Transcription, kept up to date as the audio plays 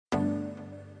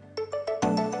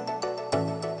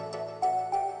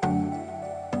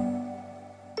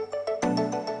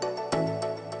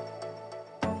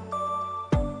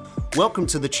Welcome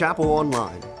to the Chapel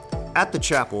Online. At the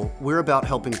Chapel, we're about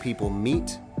helping people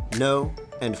meet, know,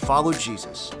 and follow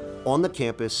Jesus on the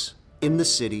campus, in the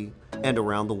city, and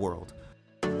around the world.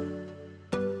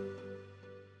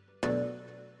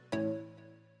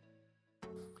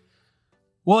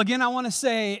 Well, again, I want to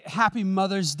say happy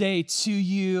Mother's Day to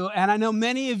you. And I know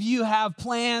many of you have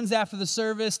plans after the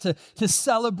service to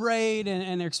celebrate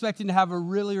and are expecting to have a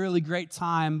really, really great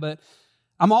time. But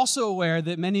I'm also aware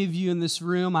that many of you in this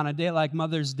room on a day like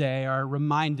Mother's Day are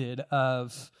reminded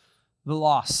of the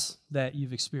loss that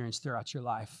you've experienced throughout your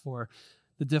life or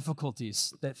the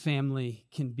difficulties that family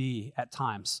can be at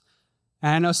times.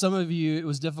 And I know some of you, it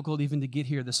was difficult even to get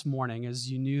here this morning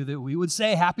as you knew that we would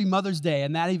say Happy Mother's Day,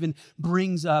 and that even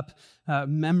brings up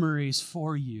memories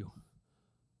for you.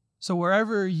 So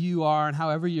wherever you are and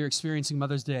however you're experiencing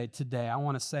Mother's Day today, I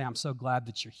want to say I'm so glad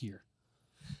that you're here.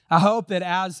 I hope that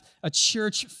as a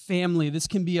church family, this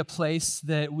can be a place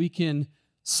that we can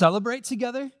celebrate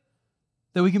together,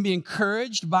 that we can be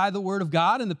encouraged by the Word of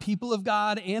God and the people of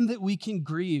God, and that we can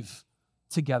grieve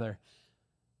together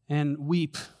and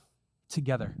weep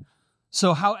together.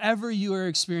 So however you are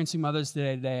experiencing Mother's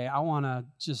Day today, I want to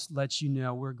just let you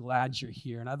know we're glad you're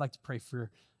here, and I'd like to pray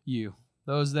for you,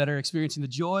 those that are experiencing the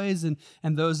joys and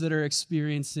those that are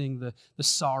experiencing the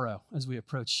sorrow as we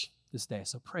approach this day.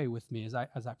 So pray with me as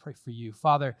I pray for you.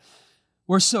 Father,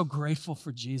 we're so grateful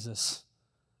for Jesus,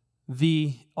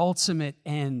 the ultimate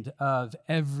end of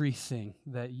everything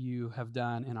that you have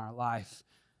done in our life,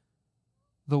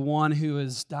 the one who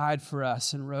has died for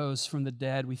us and rose from the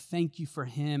dead. We thank you for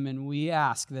him, and we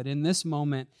ask that in this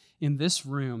moment, in this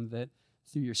room, that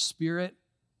through your Spirit,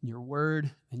 your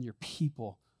word, and your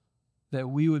people, that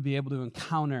we would be able to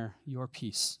encounter your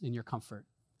peace and your comfort.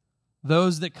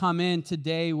 Those that come in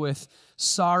today with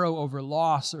sorrow over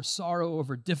loss or sorrow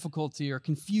over difficulty or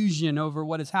confusion over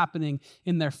what is happening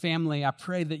in their family, I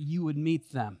pray that you would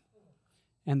meet them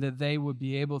and that they would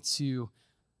be able to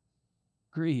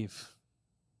grieve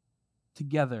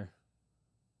together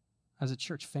as a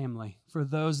church family. For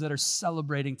those that are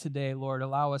celebrating today, Lord,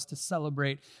 allow us to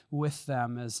celebrate with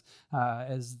them as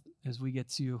we get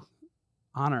to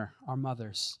honor our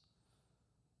mothers.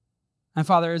 And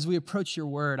Father, as we approach your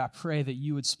word, I pray that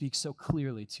you would speak so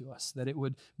clearly to us, that it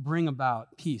would bring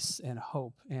about peace and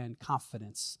hope and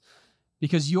confidence,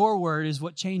 because your word is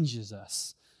what changes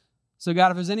us. So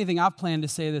God, if there's anything I've planned to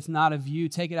say that's not of you,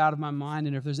 take it out of my mind.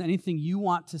 And if there's anything you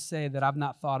want to say that I've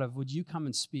not thought of, would you come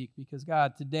and speak? Because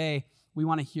God, today we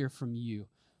want to hear from you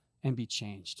and be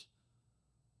changed.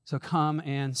 So come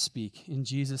and speak in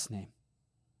Jesus' name.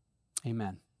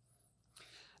 Amen.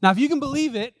 Now, if you can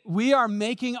believe it, we are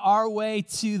making our way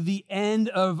to the end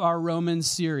of our Romans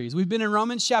series. We've been in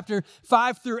Romans chapter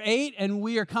 5 through 8, and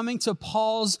we are coming to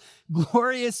Paul's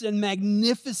glorious and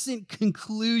magnificent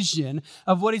conclusion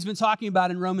of what he's been talking about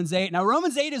in Romans 8. Now,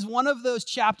 Romans 8 is one of those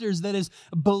chapters that is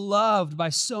beloved by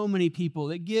so many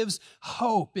people. It gives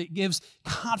hope. It gives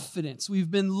confidence. We've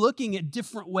been looking at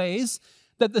different ways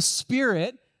that the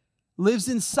Spirit lives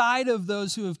inside of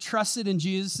those who have trusted in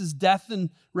Jesus' death and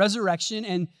resurrection.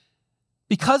 And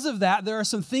because of that, there are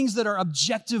some things that are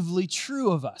objectively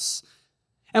true of us.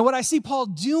 And what I see Paul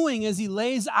doing as he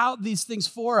lays out these things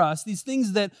for us, these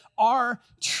things that are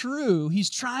true, he's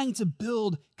trying to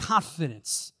build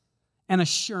confidence and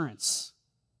assurance.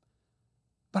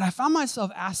 But I found myself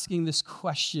asking this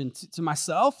question to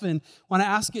myself, and want to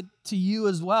ask it to you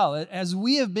as well. As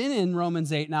we have been in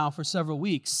Romans 8 now for several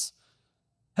weeks,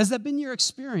 has that been your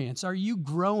experience? Are you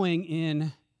growing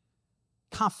in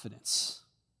confidence?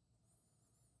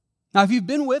 Now, if you've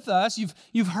been with us,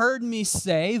 you've heard me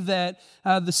say that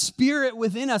the Spirit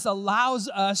within us allows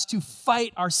us to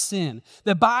fight our sin.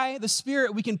 That by the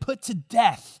Spirit, we can put to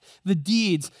death the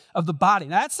deeds of the body.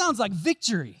 Now, that sounds like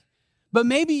victory. But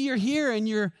maybe you're here and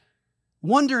you're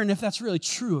wondering if that's really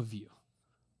true of you.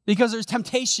 Because there's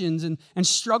temptations and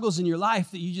struggles in your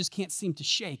life that you just can't seem to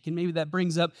shake. And maybe that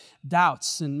brings up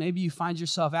doubts. And maybe you find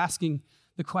yourself asking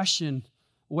the question,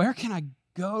 where can I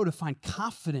go to find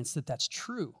confidence that that's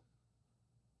true?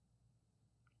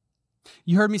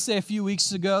 You heard me say a few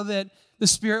weeks ago that the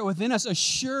Spirit within us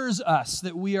assures us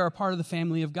that we are a part of the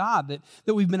family of God,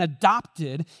 that we've been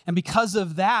adopted, and because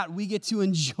of that, we get to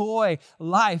enjoy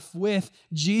life with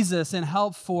Jesus and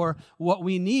help for what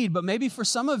we need. But maybe for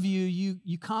some of you,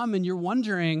 you come and you're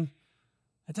wondering,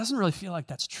 it doesn't really feel like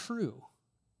that's true.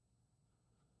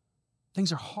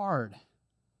 Things are hard.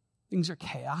 Things are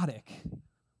chaotic.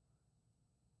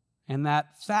 And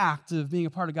that fact of being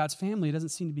a part of God's family doesn't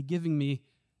seem to be giving me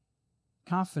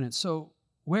confidence. So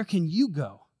where can you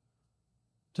go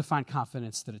to find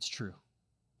confidence that it's true?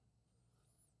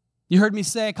 You heard me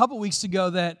say a couple weeks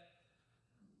ago that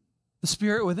The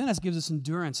Spirit within us gives us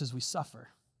endurance as we suffer.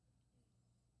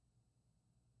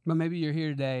 But maybe you're here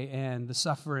today and the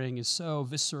suffering is so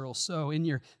visceral, so in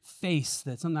your face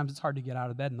that sometimes it's hard to get out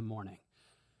of bed in the morning.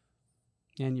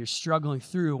 And you're struggling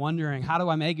through, wondering, how do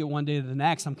I make it one day to the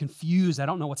next? I'm confused. I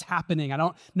don't know what's happening. I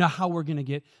don't know how we're going to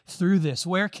get through this.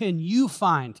 Where can you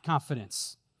find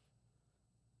confidence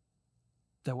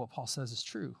that what Paul says is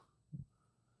true?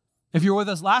 If you were with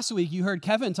us last week, you heard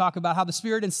Kevin talk about how the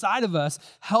Spirit inside of us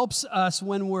helps us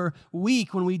when we're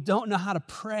weak, when we don't know how to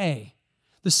pray.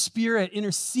 The Spirit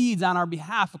intercedes on our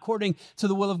behalf according to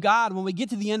the will of God. When we get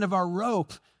to the end of our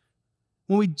rope,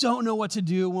 when we don't know what to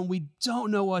do, when we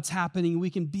don't know what's happening, we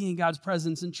can be in God's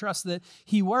presence and trust that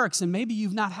He works. And maybe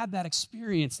you've not had that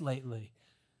experience lately.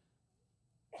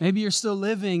 Maybe you're still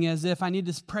living as if I need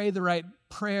to pray the right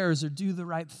prayers or do the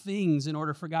right things in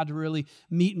order for God to really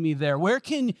meet me there. Where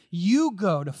can you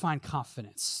go to find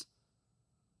confidence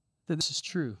that this is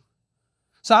true?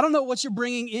 So I don't know what you're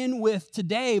bringing in with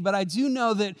today, but I do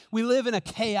know that we live in a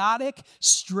chaotic,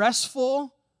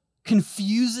 stressful,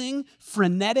 confusing,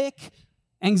 frenetic,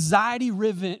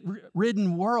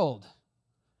 anxiety-ridden world.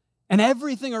 And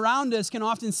everything around us can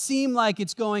often seem like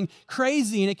it's going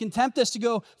crazy, and it can tempt us to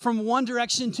go from one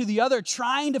direction to the other,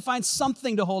 trying to find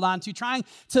something to hold on to, trying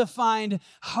to find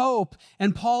hope.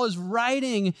 And Paul is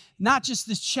writing not just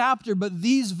this chapter, but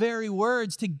these very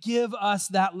words to give us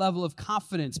that level of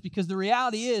confidence. Because the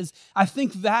reality is, I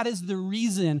think that is the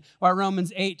reason why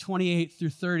Romans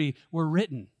 8:28-30 were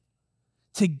written.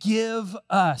 To give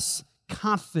us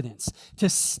confidence, to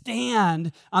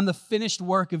stand on the finished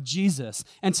work of Jesus,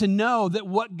 and to know that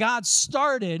what God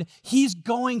started, He's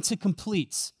going to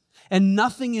complete, and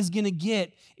nothing is going to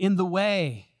get in the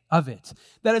way of it.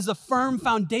 That is a firm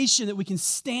foundation that we can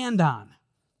stand on,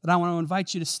 that I want to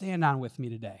invite you to stand on with me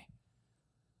today.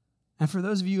 And for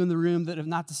those of you in the room that have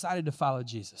not decided to follow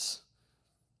Jesus,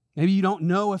 maybe you don't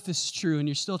know if this is true, and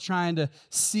you're still trying to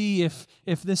see if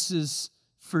this is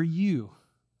for you.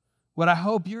 What I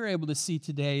hope you're able to see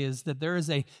today is that there is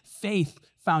a faith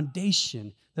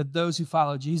foundation that those who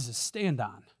follow Jesus stand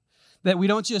on. That we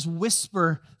don't just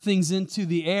whisper things into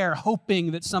the air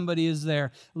hoping that somebody is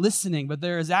there listening, but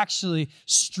there is actually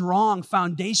strong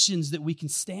foundations that we can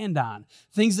stand on.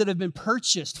 Things that have been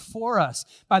purchased for us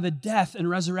by the death and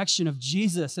resurrection of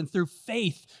Jesus, and through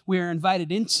faith we are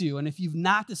invited into. And if you've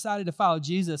not decided to follow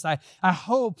Jesus, I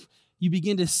hope you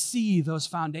begin to see those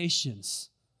foundations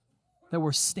that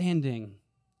we're standing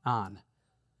on.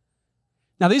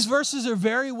 Now, these verses are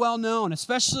very well known,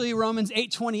 especially Romans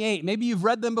 8:28. Maybe you've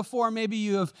read them before, maybe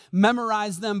you have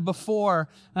memorized them before,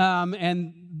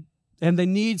 and they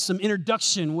need some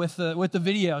introduction with the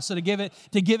video. So to give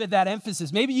it that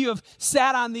emphasis. Maybe you have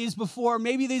sat on these before,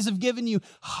 maybe these have given you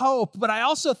hope, but I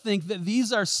also think that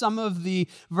these are some of the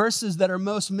verses that are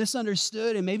most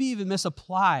misunderstood and maybe even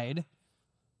misapplied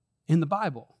in the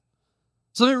Bible.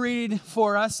 So let me read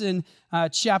for us in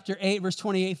chapter 8, verse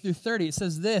 28-30. It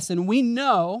says this, "And we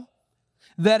know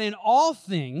that in all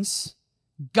things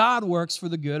God works for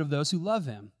the good of those who love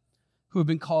Him, who have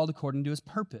been called according to His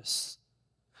purpose.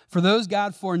 For those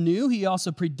God foreknew, He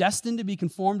also predestined to be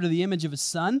conformed to the image of His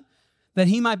Son, that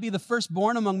He might be the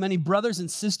firstborn among many brothers and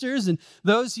sisters. And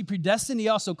those He predestined, He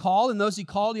also called. And those He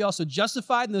called, He also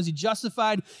justified. And those He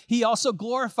justified, He also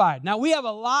glorified." Now, we have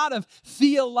a lot of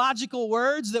theological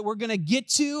words that we're going to get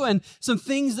to and some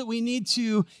things that we need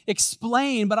to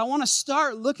explain. But I want to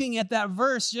start looking at that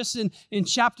verse just in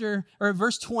chapter, or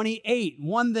verse 28,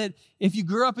 one that if you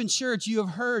grew up in church, you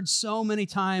have heard so many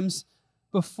times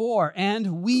before.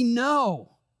 "And we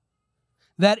know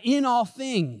that in all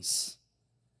things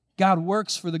God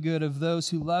works for the good of those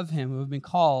who love Him, who have been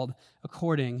called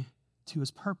according to His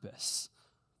purpose."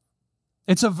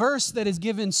 It's a verse that has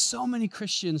given so many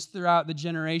Christians throughout the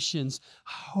generations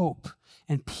hope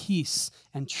and peace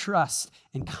and trust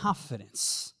and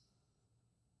confidence.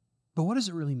 But what does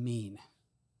it really mean?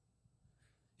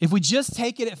 If we just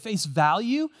take it at face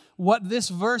value, what this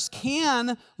verse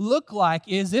can look like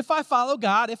is if I follow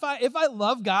God, if I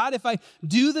love God, if I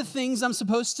do the things I'm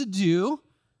supposed to do,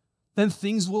 then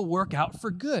things will work out for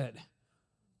good.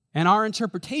 And our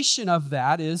interpretation of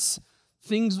that is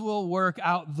things will work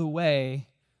out the way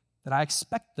that I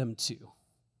expect them to.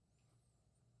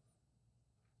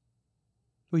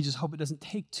 We just hope it doesn't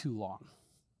take too long.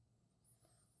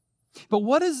 But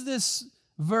what does this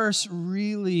verse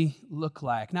really look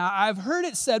like? Now, I've heard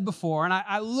it said before, and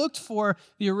I looked for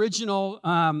the original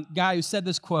guy who said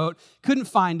this quote, couldn't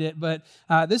find it, but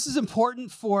this is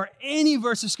important for any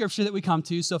verse of Scripture that we come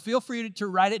to, so feel free to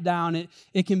write it down.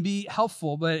 It can be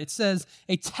helpful, but it says,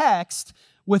 "A text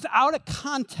without a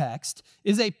context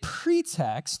is a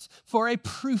pretext for a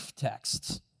proof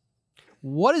text.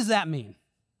 What does that mean?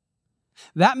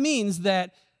 That means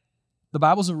that the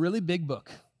Bible's a really big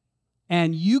book,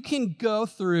 and you can go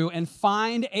through and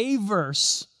find a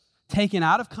verse taken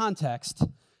out of context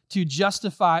to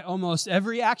justify almost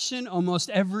every action, almost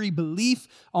every belief,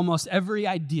 almost every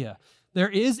idea. There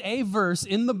is a verse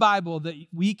in the Bible that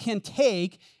we can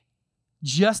take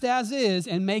just as is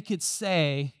and make it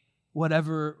say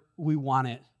whatever we want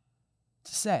it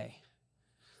to say.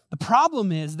 The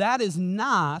problem is that is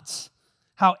not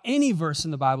how any verse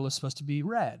in the Bible is supposed to be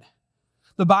read.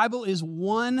 The Bible is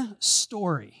one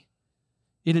story.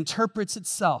 It interprets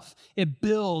itself. It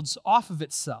builds off of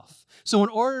itself. So in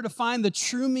order to find the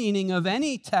true meaning of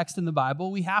any text in the Bible,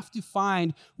 we have to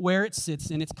find where it sits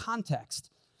in its context.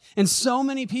 And so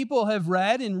many people have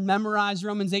read and memorized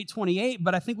Romans 8:28,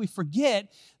 but I think we forget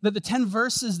that the 10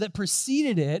 verses that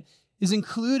preceded it is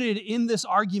included in this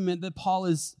argument that Paul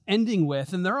is ending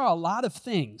with. And there are a lot of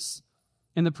things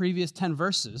in the previous 10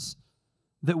 verses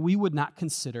that we would not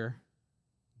consider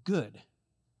good.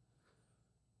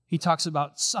 He talks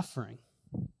about suffering.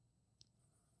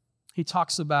 He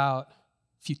talks about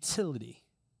futility,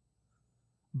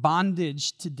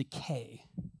 bondage to decay,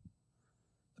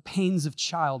 the pains of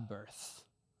childbirth,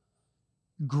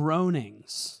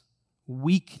 groanings,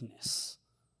 weakness,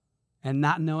 and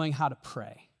not knowing how to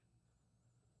pray.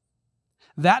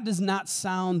 That does not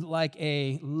sound like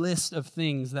a list of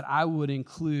things that I would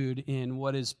include in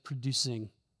what is producing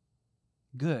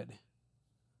good.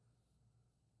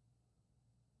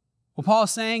 What Paul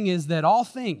is saying is that all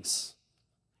things,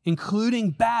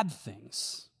 including bad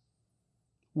things,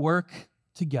 work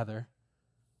together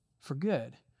for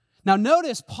good. Now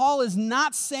notice, Paul is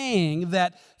not saying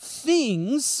that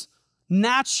things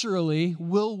naturally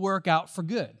will work out for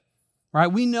good. Right?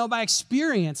 We know by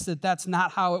experience that that's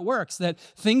not how it works, that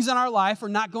things in our life are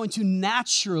not going to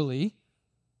naturally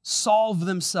solve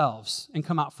themselves and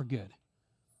come out for good.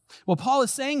 What Paul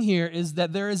is saying here is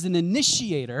that there is an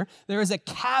initiator, there is a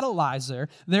catalyzer,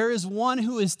 there is one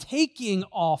who is taking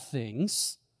all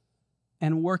things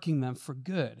and working them for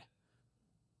good.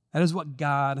 That is what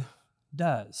God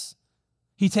does.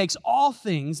 He takes all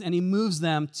things and he moves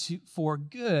them for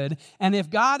good. And if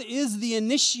God is the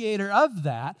initiator of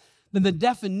that, then the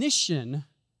definition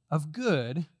of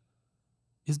good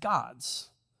is God's.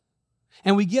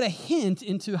 And we get a hint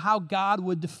into how God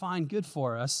would define good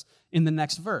for us in the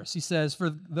next verse. He says, "For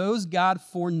those God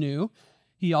foreknew,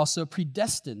 he also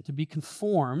predestined to be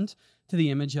conformed to the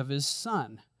image of his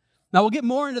Son." Now, we'll get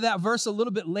more into that verse a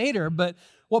little bit later, but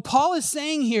what Paul is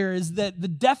saying here is that the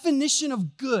definition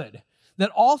of good,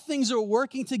 that all things are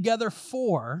working together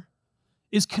for,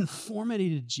 is conformity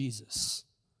to Jesus.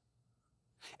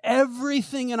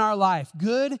 Everything in our life,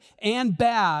 good and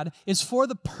bad, is for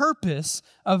the purpose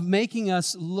of making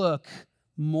us look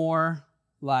more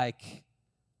like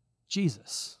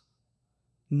Jesus.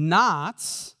 Not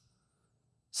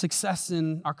success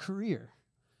in our career,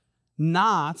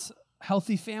 not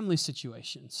healthy family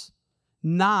situations,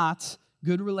 not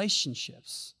good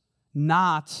relationships,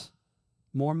 not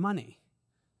more money.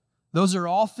 Those are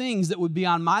all things that would be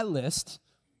on my list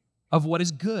of what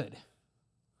is good.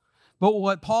 But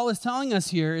what Paul is telling us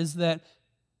here is that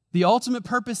the ultimate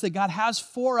purpose that God has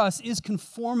for us is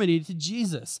conformity to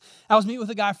Jesus. I was meeting with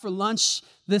a guy for lunch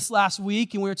this last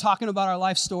week, and we were talking about our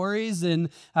life stories, and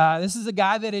this is a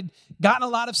guy that had gotten a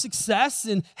lot of success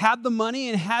and had the money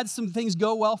and had some things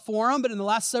go well for him, but in the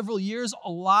last several years,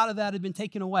 a lot of that had been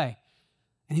taken away.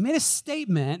 And he made a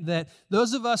statement that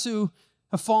those of us who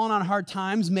have fallen on hard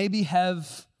times maybe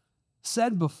have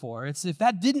said before. It's, if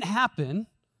that didn't happen,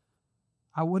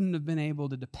 I wouldn't have been able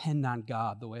to depend on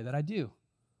God the way that I do.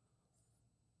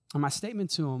 And my statement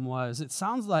to him was, it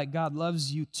sounds like God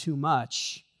loves you too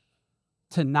much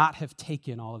to not have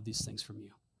taken all of these things from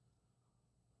you.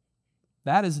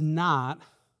 That is not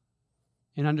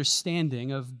an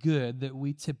understanding of good that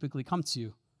we typically come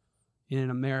to in an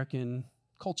American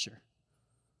culture.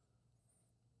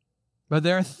 But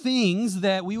there are things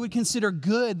that we would consider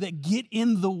good that get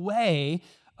in the way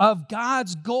of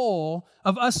God's goal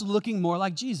of us looking more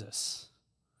like Jesus.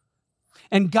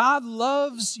 And God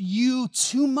loves you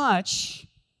too much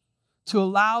to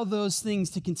allow those things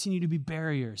to continue to be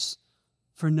barriers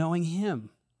for knowing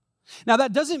Him. Now,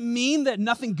 that doesn't mean that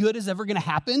nothing good is ever going to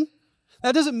happen.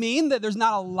 That doesn't mean that there's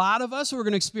not a lot of us who are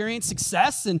going to experience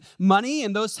success and money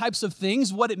and those types of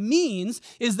things. What it means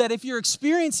is that if you're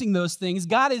experiencing those things,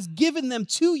 God has given them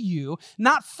to you,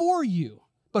 not for you,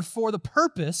 but for the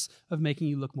purpose of making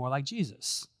you look more like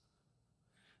Jesus.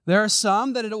 There are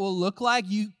some that it will look like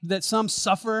that some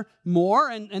suffer more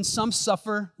and some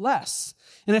suffer less.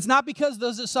 And it's not because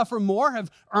those that suffer more have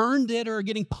earned it or are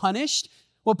getting punished.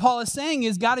 What Paul is saying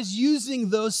is God is using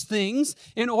those things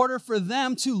in order for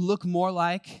them to look more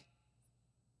like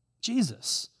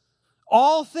Jesus.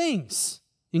 All things,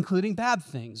 including bad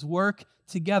things, work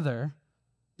together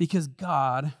because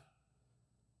God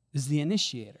is the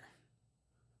initiator.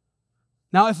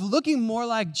 Now, if looking more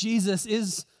like Jesus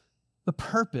is the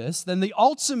purpose, then the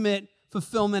ultimate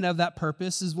fulfillment of that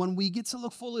purpose is when we get to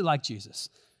look fully like Jesus,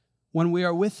 when we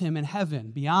are with him in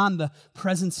heaven, beyond the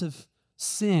presence of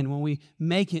sin, when we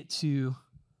make it to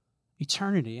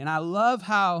eternity. And I love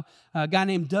how a guy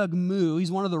named Doug Moo,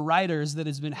 he's one of the writers that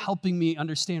has been helping me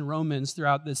understand Romans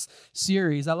throughout this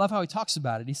series. I love how he talks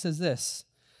about it. He says this: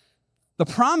 the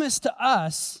promise to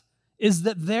us is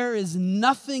that there is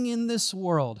nothing in this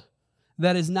world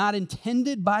that is not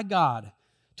intended by God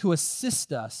to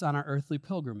assist us on our earthly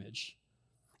pilgrimage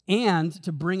and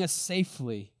to bring us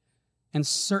safely and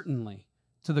certainly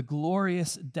to the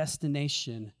glorious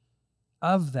destination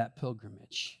of that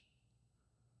pilgrimage.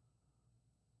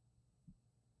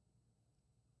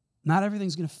 Not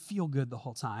everything's going to feel good the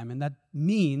whole time, and that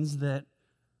means that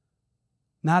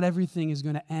not everything is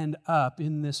going to end up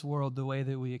in this world the way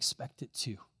that we expect it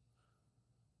to.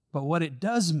 But what it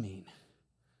does mean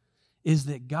is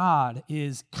that God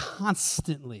is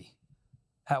constantly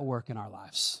at work in our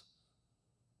lives.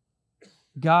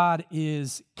 God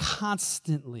is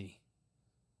constantly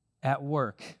at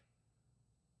work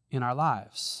in our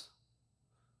lives.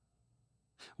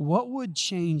 What would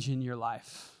change in your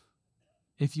life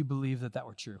if you believe that that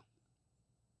were true?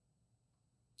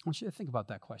 I want you to think about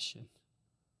that question.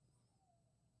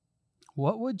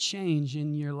 What would change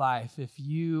in your life if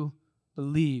you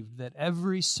believed that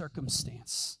every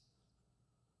circumstance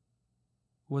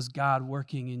was God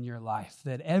working in your life,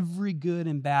 that every good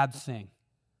and bad thing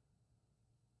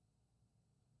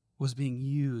was being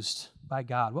used by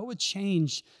God? What would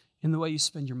change in the way you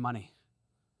spend your money,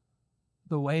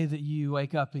 the way that you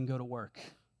wake up and go to work,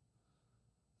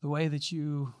 the way that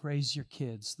you raise your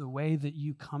kids, the way that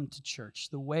you come to church,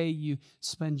 the way you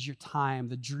spend your time,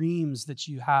 the dreams that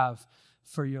you have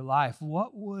for your life?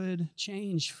 What would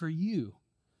change for you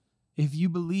if you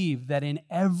believe that in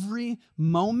every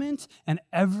moment and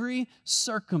every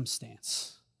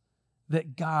circumstance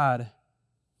that God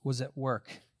was at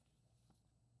work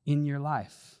in your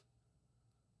life?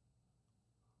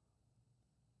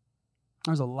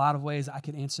 There's a lot of ways I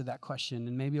could answer that question,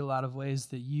 and maybe a lot of ways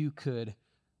that you could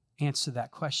answer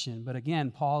that question. But again,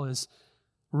 Paul is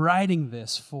writing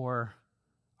this for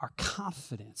our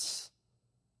confidence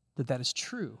that that is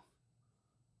true.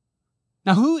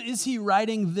 Now, who is he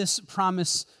writing this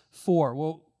promise for?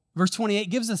 Well, verse 28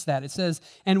 gives us that. It says,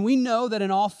 "And we know that in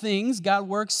all things God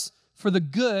works for the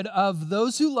good of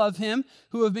those who love him,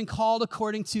 who have been called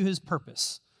according to his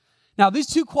purpose." Now, these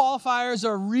two qualifiers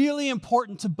are really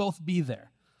important to both be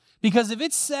there. Because if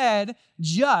it said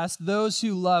just those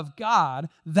who love God,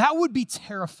 that would be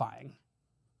terrifying.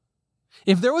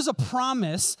 If there was a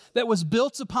promise that was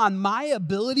built upon my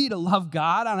ability to love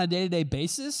God on a day-to-day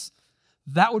basis,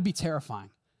 that would be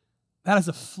terrifying. That is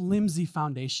a flimsy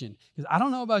foundation. Because I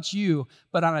don't know about you,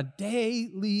 but on a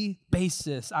daily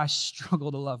basis, I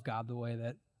struggle to love God the way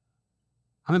that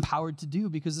I'm empowered to do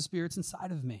because the Spirit's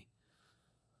inside of me.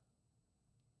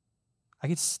 I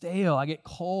get stale, I get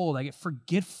cold, I get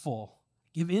forgetful,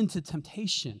 give in to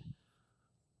temptation.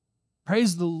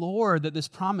 Praise the Lord that this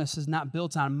promise is not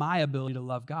built on my ability to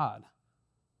love God.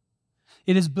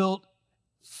 It is built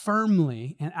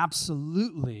firmly and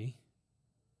absolutely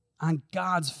on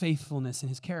God's faithfulness and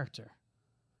his character.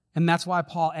 And that's why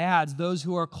Paul adds those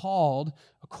who are called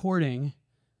according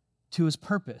to his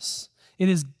purpose. It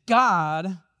is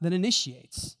God that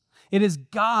initiates. It is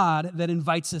God that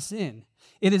invites us in.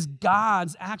 It is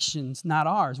God's actions, not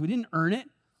ours. We didn't earn it.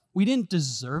 We didn't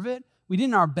deserve it. We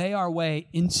didn't obey our way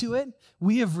into it.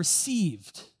 We have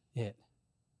received it.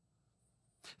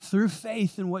 Through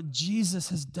faith in what Jesus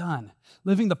has done,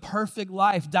 living the perfect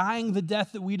life, dying the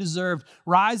death that we deserved,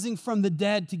 rising from the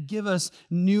dead to give us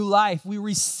new life, we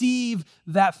receive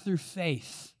that through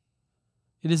faith.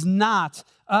 It is not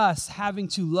us having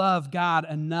to love God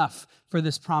enough for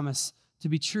this promise to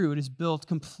be true. It is built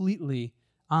completely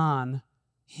on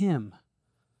him.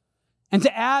 And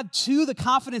to add to the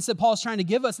confidence that Paul's trying to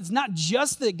give us, it's not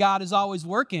just that God is always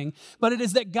working, but it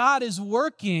is that God is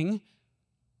working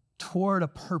toward a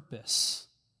purpose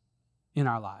in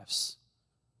our lives.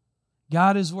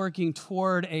 God is working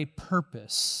toward a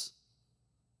purpose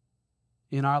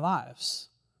in our lives.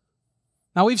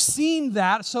 Now, we've seen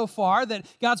that so far, that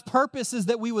God's purpose is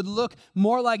that we would look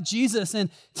more like Jesus. And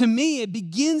to me, it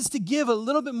begins to give a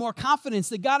little bit more confidence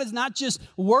that God is not just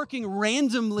working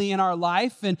randomly in our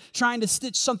life and trying to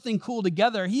stitch something cool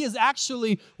together. He is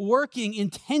actually working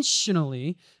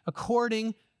intentionally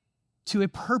according to a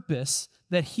purpose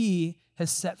that He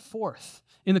has set forth.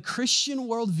 In the Christian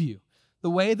worldview, the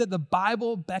way that the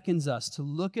Bible beckons us to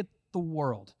look at the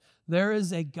world, there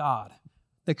is a God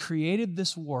that created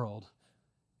this world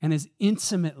and is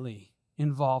intimately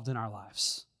involved in our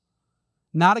lives.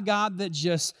 Not a God that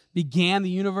just began the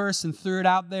universe and threw it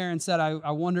out there and said, I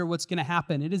wonder what's going to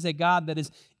happen. It is a God that is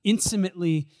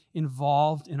intimately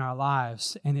involved in our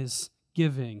lives and is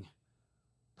giving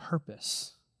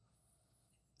purpose.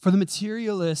 For the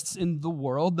materialists in the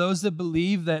world, those that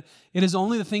believe that it is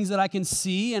only the things that I can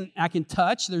see and I can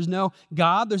touch, there's no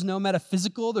God, there's no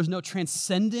metaphysical, there's no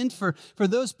transcendent. For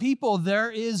those people, there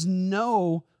is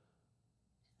no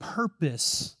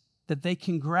purpose that they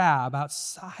can grab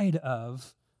outside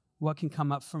of what can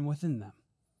come up from within them.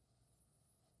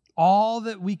 All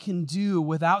that we can do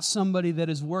without somebody that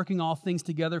is working all things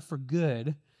together for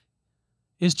good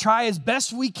is try as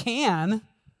best we can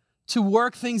to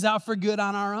work things out for good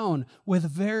on our own with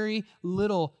very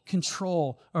little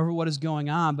control over what is going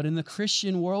on. But in the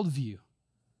Christian worldview,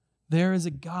 there is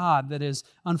a God that is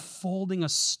unfolding a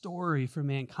story for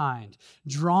mankind,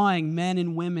 drawing men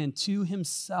and women to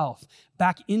Himself,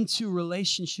 back into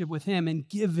relationship with Him and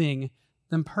giving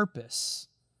them purpose.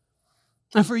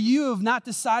 And for you who have not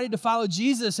decided to follow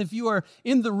Jesus, if you are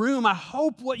in the room, I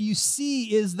hope what you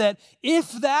see is that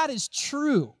if that is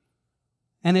true,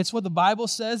 and it's what the Bible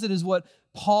says, it is what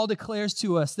Paul declares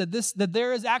to us, that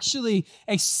there is actually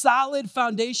a solid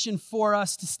foundation for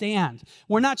us to stand.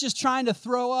 We're not just trying to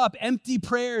throw up empty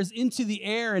prayers into the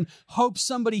air and hope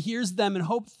somebody hears them and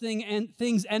hope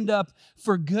things end up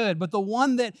for good. But the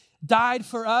one that died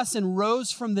for us and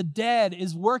rose from the dead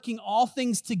is working all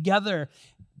things together,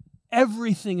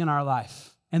 everything in our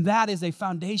life. And that is a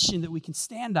foundation that we can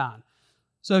stand on.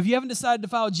 So if you haven't decided to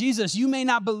follow Jesus, you may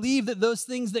not believe that those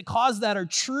things that cause that are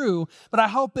true, but I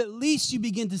hope at least you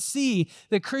begin to see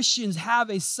that Christians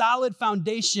have a solid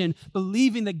foundation,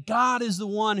 believing that God is the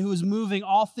one who is moving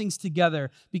all things together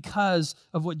because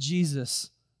of what Jesus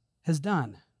has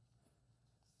done.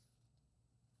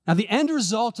 Now, the end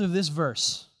result of this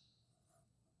verse,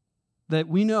 that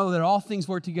we know that all things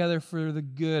work together for the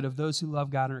good of those who love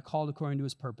God and are called according to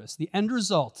His purpose. The end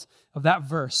result of that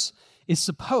verse is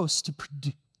supposed to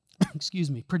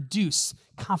produce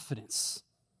confidence.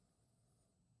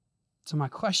 So my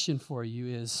question for you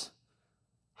is,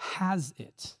 has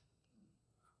it?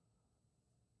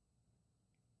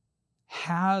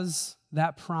 Has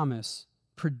that promise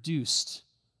produced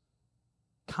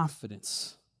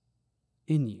confidence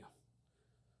in you?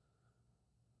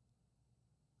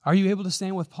 Are you able to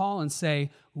stand with Paul and say,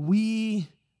 we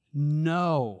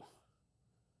know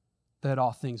that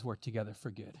all things work together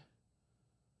for good?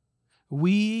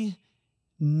 We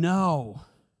know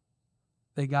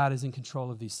that God is in control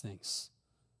of these things.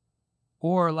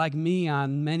 Or like me,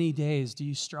 on many days, do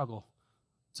you struggle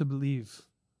to believe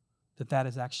that that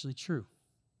is actually true?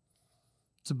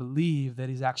 To believe that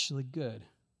He's actually good?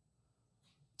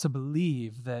 To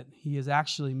believe that He is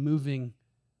actually moving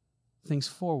things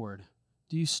forward?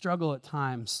 Do you struggle at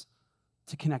times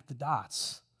to connect the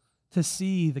dots? To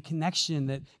see the connection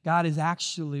that God is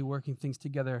actually working things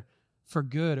together for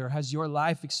good? Or has your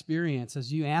life experience,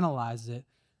 as you analyze it,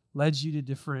 led you to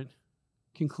different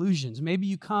conclusions? Maybe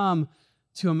you come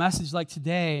to a message like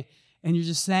today and you're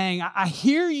just saying, I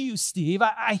hear you, Steve.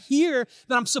 I hear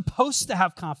that I'm supposed to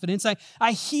have confidence.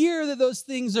 I hear that those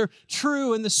things are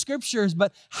true in the Scriptures,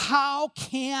 but how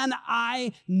can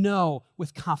I know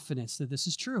with confidence that this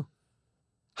is true?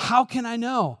 How can I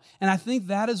know? And I think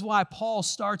that is why Paul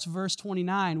starts verse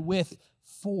 29 with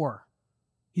for.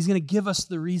 He's going to give us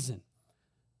the reason.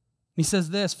 He says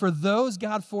this, for those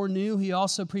God foreknew, He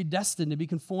also predestined to be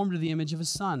conformed to the image of His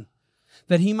Son,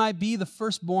 that He might be the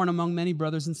firstborn among many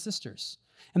brothers and sisters.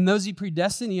 And those He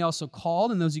predestined, He also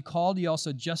called, and those He called, He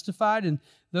also justified, and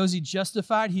those He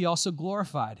justified, He also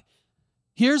glorified.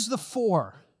 Here's the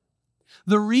for.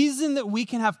 The reason that we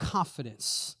can have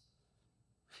confidence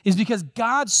is because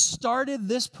God started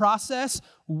this process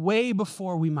way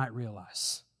before we might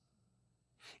realize.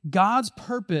 God's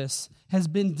purpose has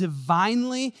been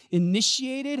divinely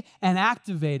initiated and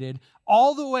activated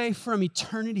all the way from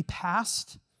eternity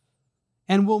past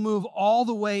and will move all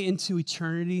the way into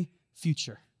eternity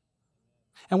future.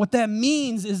 And what that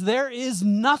means is there is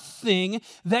nothing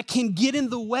that can get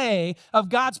in the way of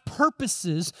God's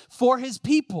purposes for His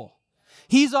people.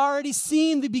 He's already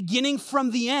seen the beginning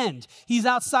from the end. He's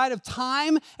outside of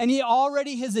time, and he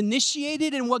already has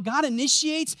initiated, and what God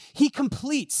initiates, he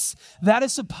completes. That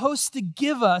is supposed to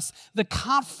give us the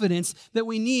confidence that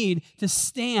we need to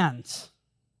stand.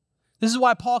 This is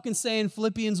why Paul can say in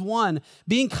Philippians 1,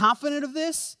 being confident of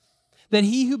this, that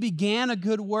he who began a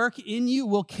good work in you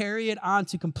will carry it on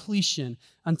to completion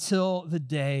until the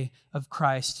day of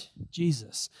Christ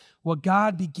Jesus. What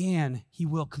God began, he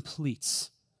will complete.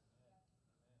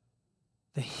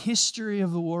 The history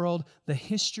of the world, the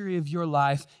history of your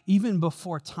life, even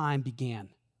before time began,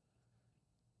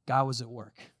 God was at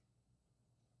work.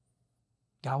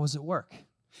 God was at work.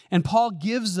 And Paul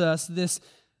gives us this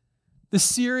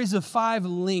series of 5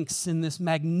 links in this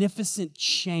magnificent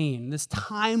chain, this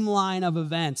timeline of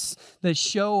events that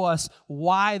show us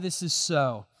why this is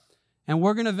so. And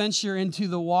we're going to venture into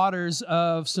the waters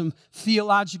of some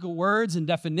theological words and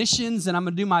definitions, and I'm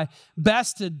going to do my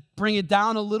best to bring it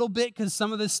down a little bit because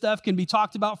some of this stuff can be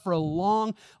talked about for a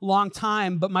long, long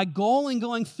time. But my goal in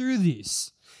going through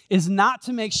these is not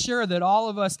to make sure that all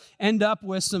of us end up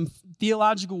with some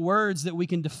theological words that we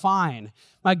can define.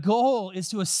 My goal is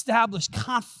to establish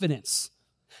confidence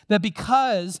that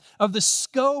because of the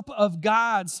scope of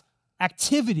God's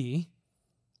activity,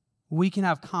 we can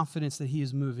have confidence that he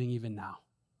is moving even now.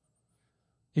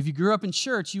 If you grew up in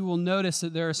church, you will notice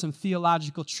that there are some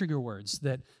theological trigger words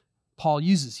that Paul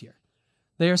uses here.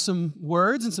 There are some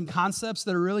words and some concepts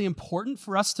that are really important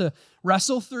for us to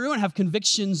wrestle through and have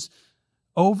convictions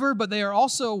over, but they are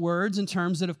also words and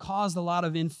terms that have caused a lot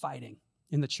of infighting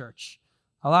in the church,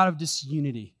 a lot of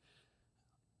disunity.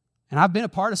 And I've been a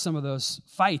part of some of those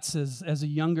fights as a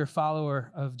younger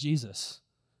follower of Jesus.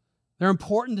 They're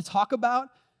important to talk about,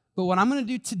 but what I'm going to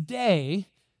do today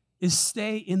is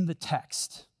stay in the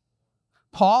text.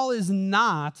 Paul is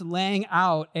not laying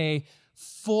out a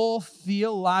full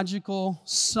theological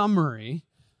summary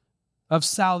of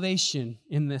salvation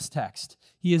in this text.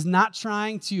 He is not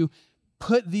trying to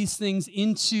put these things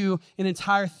into an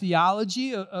entire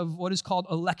theology of what is called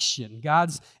election,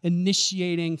 God's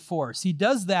initiating force. He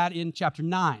does that in chapter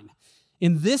 9.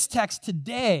 In this text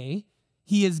today,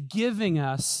 he is giving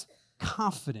us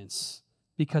confidence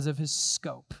because of his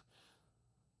scope.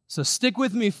 So stick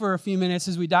with me for a few minutes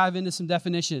as we dive into some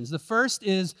definitions. The first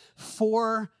is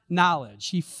foreknowledge.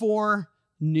 He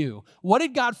foreknew. What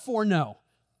did God foreknow?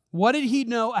 What did he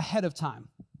know ahead of time?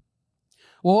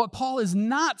 Well, what Paul is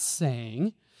not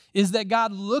saying is that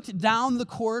God looked down the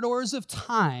corridors of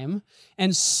time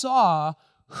and saw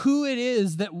who it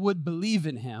is that would believe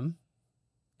in him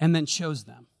and then chose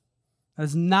them. That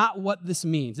is not what this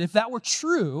means. If that were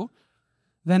true,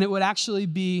 then it would actually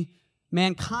be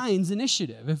mankind's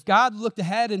initiative. If God looked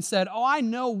ahead and said, oh, I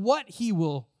know what he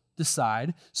will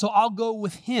decide, so I'll go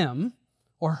with him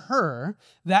or her,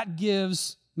 that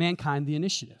gives mankind the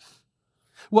initiative.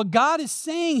 What God is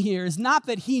saying here is not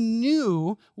that he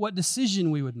knew what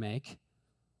decision we would make,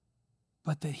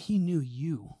 but that he knew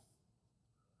you.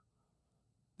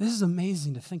 This is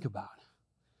amazing to think about.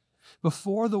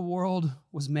 Before the world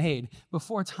was made,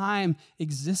 before time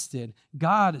existed,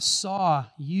 God saw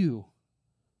you.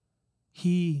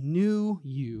 He knew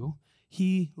you,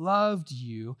 he loved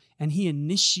you, and he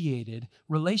initiated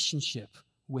relationship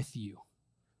with you.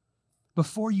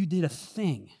 Before you did a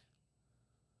thing,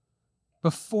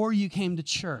 before you came to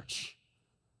church,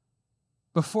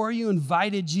 before you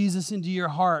invited Jesus into your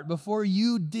heart, before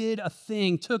you did a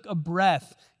thing, took a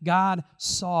breath, God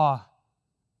saw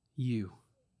you.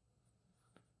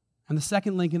 And the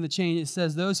second link in the chain, it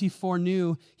says, those he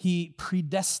foreknew, he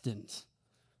predestined.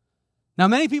 Now,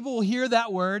 many people will hear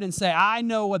that word and say, I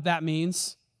know what that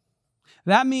means.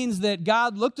 That means that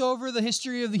God looked over the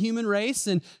history of the human race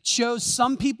and chose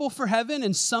some people for heaven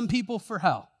and some people for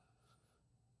hell.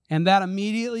 And that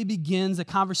immediately begins a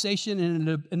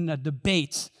conversation and a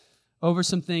debate over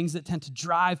some things that tend to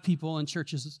drive people and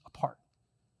churches apart.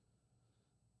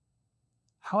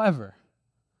 However,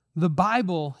 the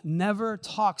Bible never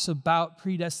talks about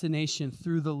predestination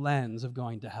through the lens of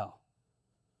going to hell.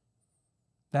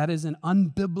 That is an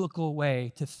unbiblical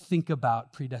way to think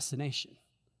about predestination.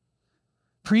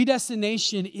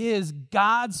 Predestination is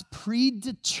God's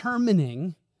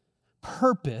predetermining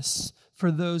purpose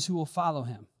for those who will follow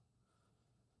him.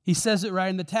 He says it right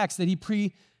in the text that he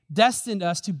predestined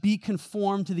us to be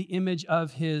conformed to the image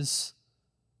of his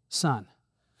Son.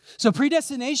 So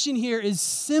predestination here is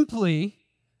simply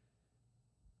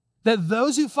that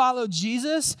those who follow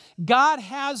Jesus, God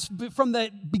has, from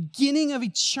the beginning of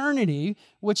eternity,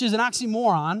 which is an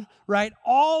oxymoron, right,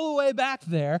 all the way back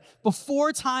there,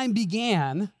 before time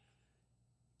began,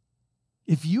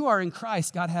 if you are in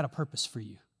Christ, God had a purpose for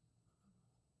you.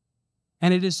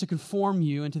 and it is to conform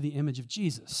you into the image of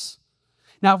Jesus.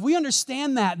 Now, if we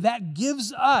understand that, that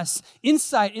gives us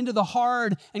insight into the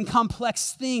hard and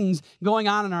complex things going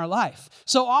on in our life.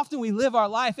 So often we live our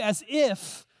life as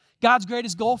if God's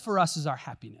greatest goal for us is our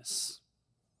happiness.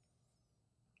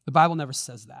 The Bible never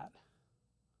says that.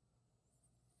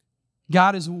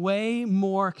 God is way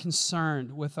more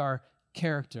concerned with our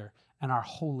character and our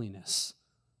holiness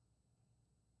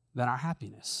than our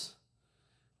happiness.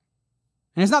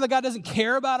 And it's not that God doesn't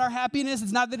care about our happiness.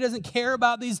 It's not that he doesn't care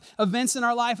about these events in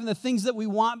our life and the things that we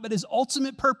want, but his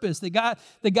ultimate purpose that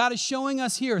God is showing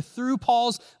us here through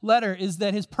Paul's letter is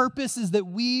that his purpose is that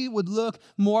we would look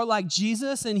more like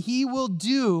Jesus, and he will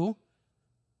do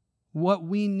what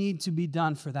we need to be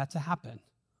done for that to happen.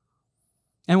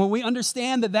 And when we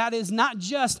understand that that is not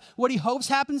just what he hopes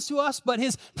happens to us, but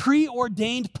his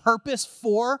preordained purpose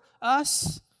for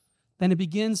us, then it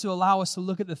begins to allow us to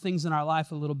look at the things in our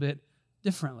life a little bit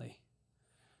differently.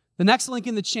 The next link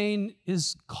in the chain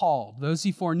is called. Those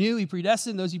he foreknew, he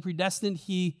predestined. Those he predestined,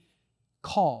 he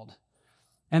called.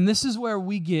 And this is where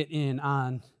we get in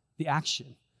on the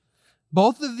action.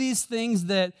 Both of these things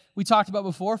that we talked about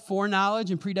before,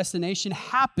 foreknowledge and predestination,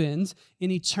 happened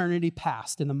in eternity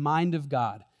past, in the mind of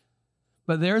God.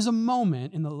 But there's a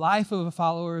moment in the life of a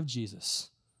follower of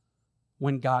Jesus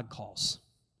when God calls.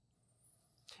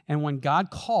 And when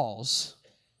God calls,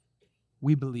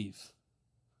 we believe.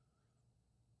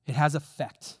 It has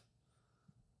effect.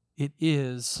 It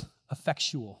is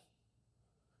effectual.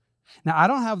 Now, I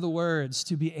don't have the words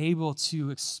to be able to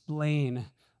explain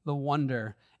the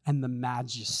wonder and the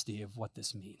majesty of what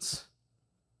this means.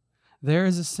 There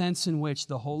is a sense in which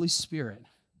the Holy Spirit,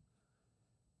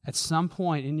 at some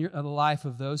point in the life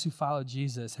of those who follow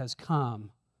Jesus, has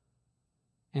come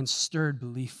and stirred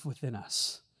belief within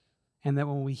us. And that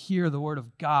when we hear the word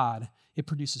of God, it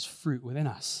produces fruit within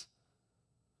us.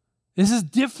 This is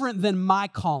different than my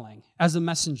calling as a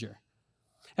messenger.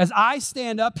 As I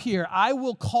stand up here, I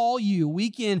will call you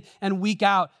week in and week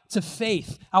out to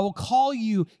faith. I will call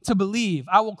you to believe.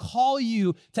 I will call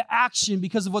you to action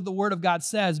because of what the Word of God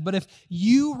says. But if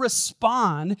you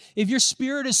respond, if your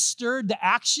spirit is stirred to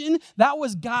action, that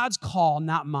was God's call,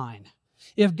 not mine.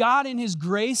 If God in his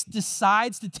grace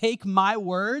decides to take my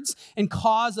words and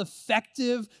cause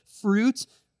effective fruit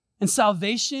and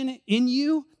salvation in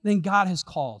you, then God has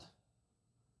called.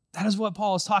 That is what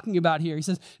Paul is talking about here. He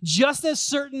says, just as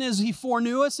certain as he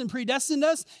foreknew us and predestined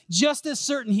us, just as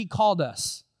certain he called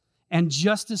us, and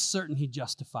just as certain he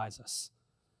justifies us.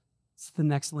 It's the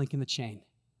next link in the chain.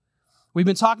 We've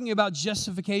been talking about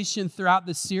justification throughout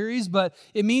this series, but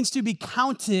it means to be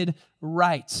counted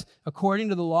right according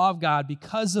to the law of God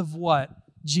because of what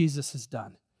Jesus has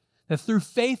done. That through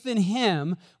faith in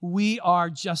him, we are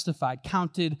justified,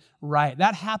 counted right.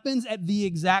 That happens at the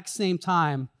exact same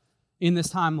time in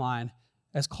this timeline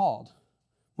as called.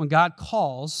 When God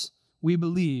calls, we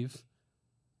believe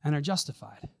and are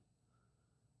justified.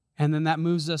 And then that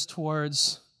moves us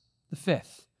towards the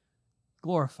fifth,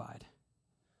 glorified.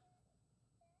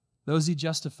 Those he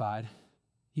justified,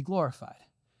 he glorified.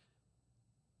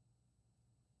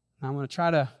 Now I'm going to try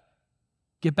to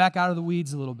get back out of the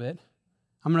weeds a little bit.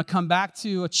 I'm going to come back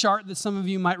to a chart that some of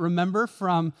you might remember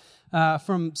from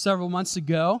several months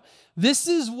ago. This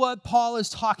is what Paul is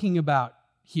talking about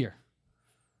here,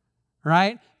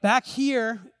 right? Back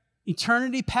here,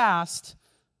 eternity past,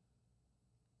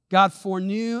 God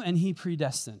foreknew and he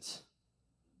predestined.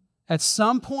 At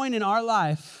some point in our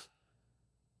life,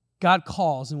 God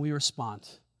calls and we respond,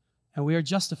 and we are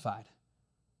justified,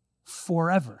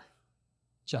 forever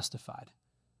justified.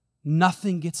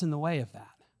 Nothing gets in the way of that.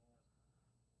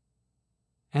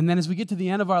 And then as we get to the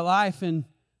end of our life and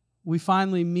we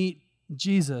finally meet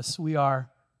Jesus, we are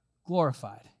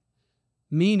glorified,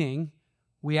 meaning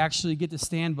we actually get to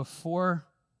stand before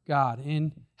God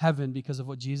in heaven because of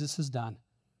what Jesus has done,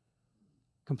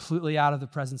 completely out of the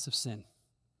presence of sin.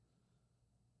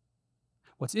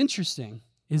 What's interesting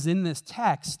is in this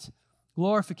text,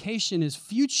 glorification is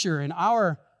future in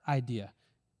our idea.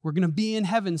 We're going to be in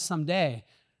heaven someday,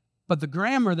 but the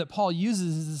grammar that Paul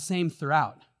uses is the same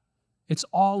throughout. It's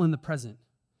all in the present.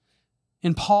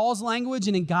 In Paul's language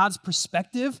and in God's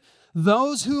perspective,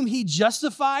 those whom he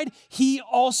justified, he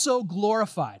also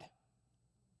glorified.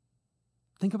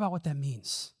 Think about what that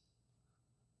means.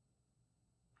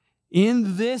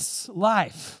 In this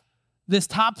life, this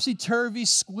topsy-turvy,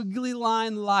 squiggly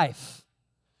line life,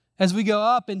 as we go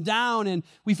up and down and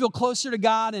we feel closer to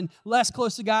God and less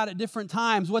close to God at different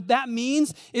times, what that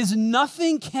means is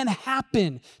nothing can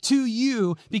happen to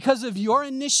you because of your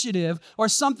initiative or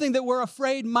something that we're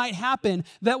afraid might happen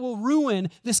that will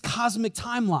ruin this cosmic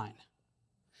timeline.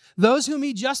 Those whom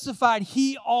he justified,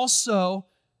 he also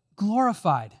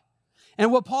glorified.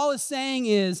 And what Paul is saying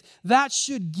is that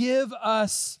should give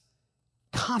us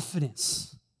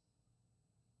confidence.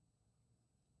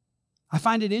 I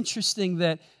find it interesting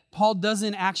that Paul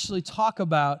doesn't actually talk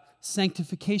about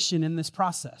sanctification in this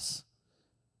process.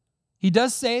 He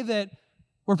does say that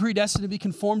we're predestined to be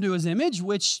conformed to his image,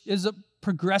 which is a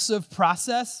progressive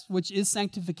process, which is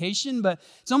sanctification, but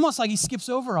it's almost like he skips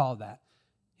over all of that.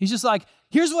 He's just like,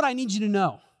 here's what I need you to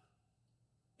know.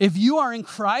 If you are in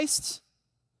Christ,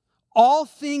 all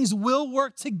things will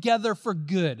work together for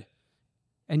good,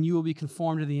 and you will be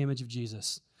conformed to the image of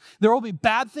Jesus. There will be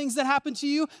bad things that happen to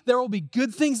you. There will be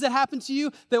good things that happen to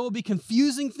you. There will be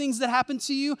confusing things that happen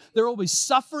to you. There will be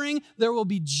suffering. There will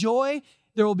be joy.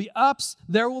 There will be ups.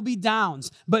 There will be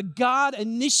downs. But God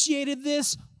initiated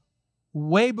this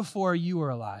way before you were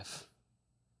alive.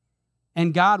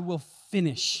 And God will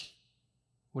finish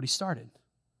what he started.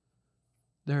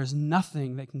 There is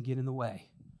nothing that can get in the way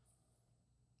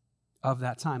of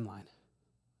that timeline.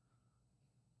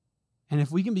 And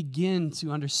if we can begin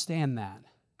to understand that,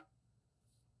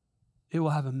 it will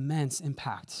have immense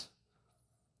impact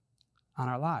on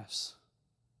our lives.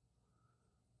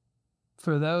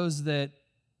 For those that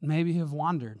maybe have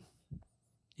wandered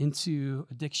into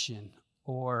addiction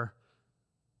or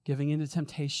giving into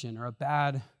temptation or a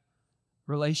bad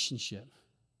relationship,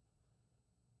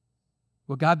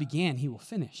 what God began, he will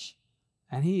finish.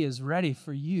 And he is ready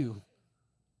for you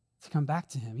to come back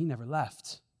to him. He never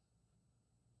left.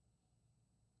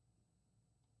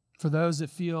 For those that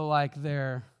feel like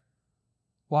their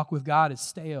walk with God is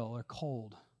stale or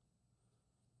cold,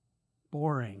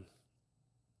 boring,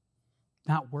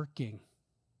 not working,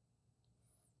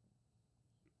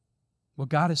 what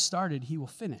God has started, he will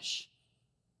finish.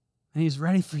 And he's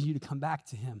ready for you to come back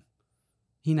to him.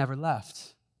 He never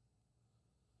left.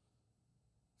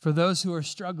 For those who are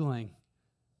struggling,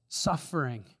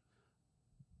 suffering,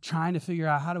 trying to figure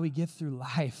out how do we get through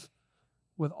life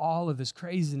with all of this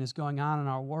craziness going on in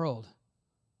our world,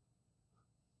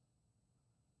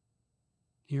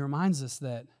 he reminds us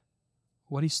that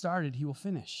what he started, he will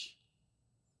finish.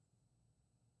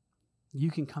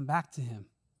 You can come back to him.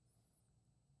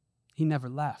 He never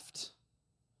left.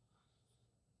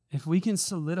 If we can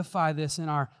solidify this in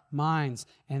our minds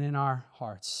and in our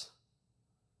hearts,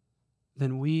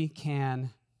 then we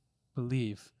can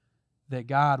believe that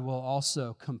God will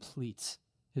also complete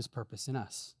his purpose in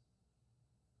us.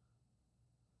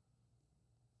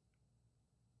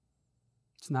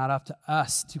 It's not up to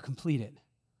us to complete it.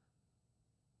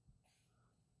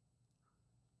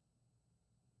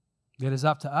 It is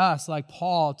up to us, like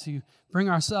Paul, to bring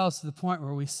ourselves to the point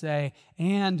where we say,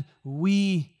 and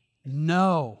we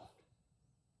know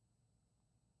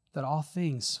that all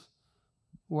things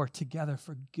work together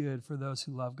for good for those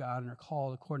who love God and are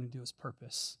called according to his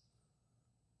purpose.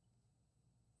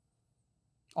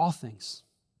 All things,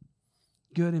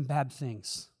 good and bad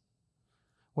things.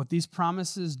 What these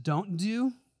promises don't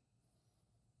do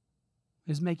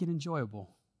is make it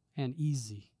enjoyable and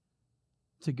easy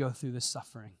to go through this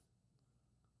suffering.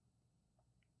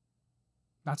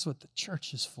 That's what the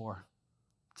church is for,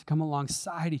 to come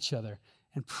alongside each other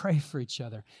and pray for each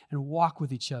other and walk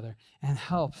with each other and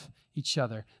help each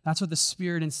other. That's what the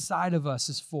Spirit inside of us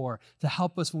is for, to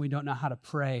help us when we don't know how to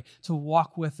pray, to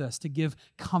walk with us, to give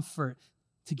comfort,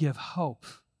 to give hope.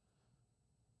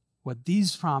 What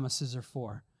these promises are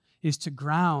for is to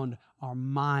ground our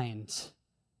mind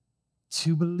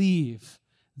to believe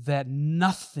that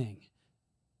nothing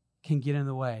can get in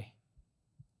the way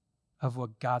of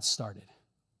what God started.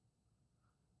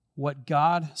 What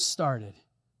God started,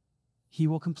 he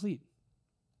will complete.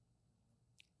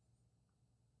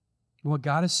 What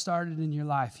God has started in your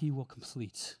life, he will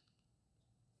complete.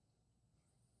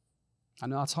 I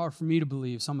know it's hard for me to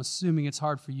believe, so I'm assuming it's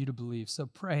hard for you to believe. So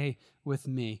pray with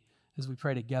me as we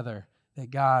pray together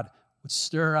that God would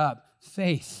stir up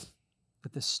faith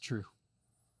that this is true.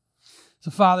 So,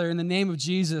 Father, in the name of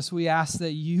Jesus, we ask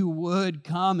that you would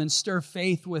come and stir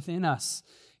faith within us.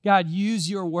 God, use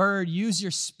your word, use your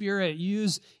Spirit,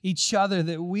 use each other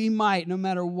that we might, no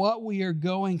matter what we are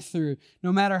going through,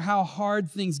 no matter how hard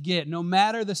things get, no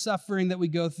matter the suffering that we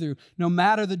go through, no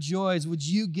matter the joys, would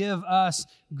you give us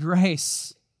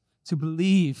grace to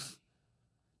believe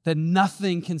that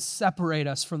nothing can separate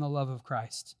us from the love of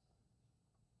Christ.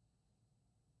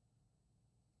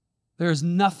 There is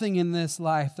nothing in this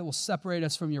life that will separate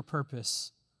us from your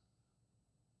purpose.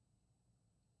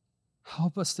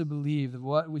 Help us to believe that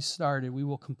what we started, we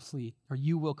will complete, or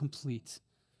you will complete.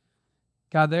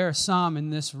 God, there are some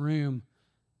in this room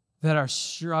that are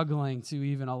struggling to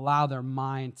even allow their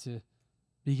mind to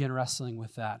begin wrestling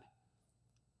with that.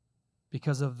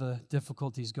 because of the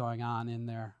difficulties going on in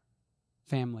their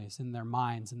families, in their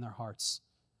minds, in their hearts.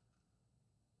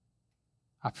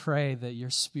 I pray that your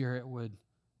Spirit would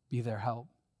be their help,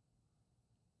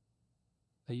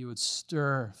 that you would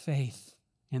stir faith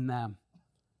in them.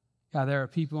 God, there are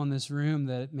people in this room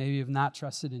that maybe have not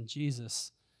trusted in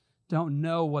Jesus, don't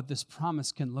know what this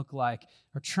promise can look like,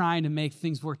 are trying to make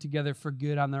things work together for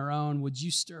good on their own. Would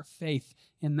you stir faith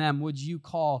in them? Would you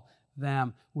call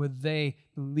them? Would they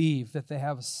believe that they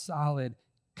have a solid,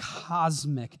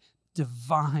 cosmic,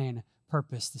 divine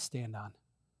purpose to stand on?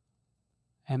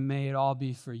 And may it all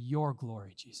be for your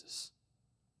glory, Jesus,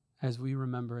 as we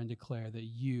remember and declare that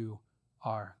you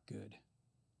are good.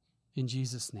 In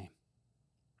Jesus' name,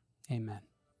 amen.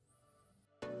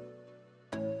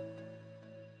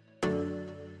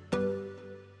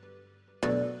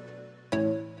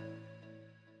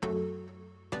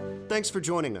 Thanks for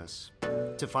joining us.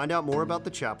 To find out more about the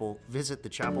chapel, visit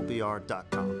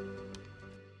thechapelbr.com.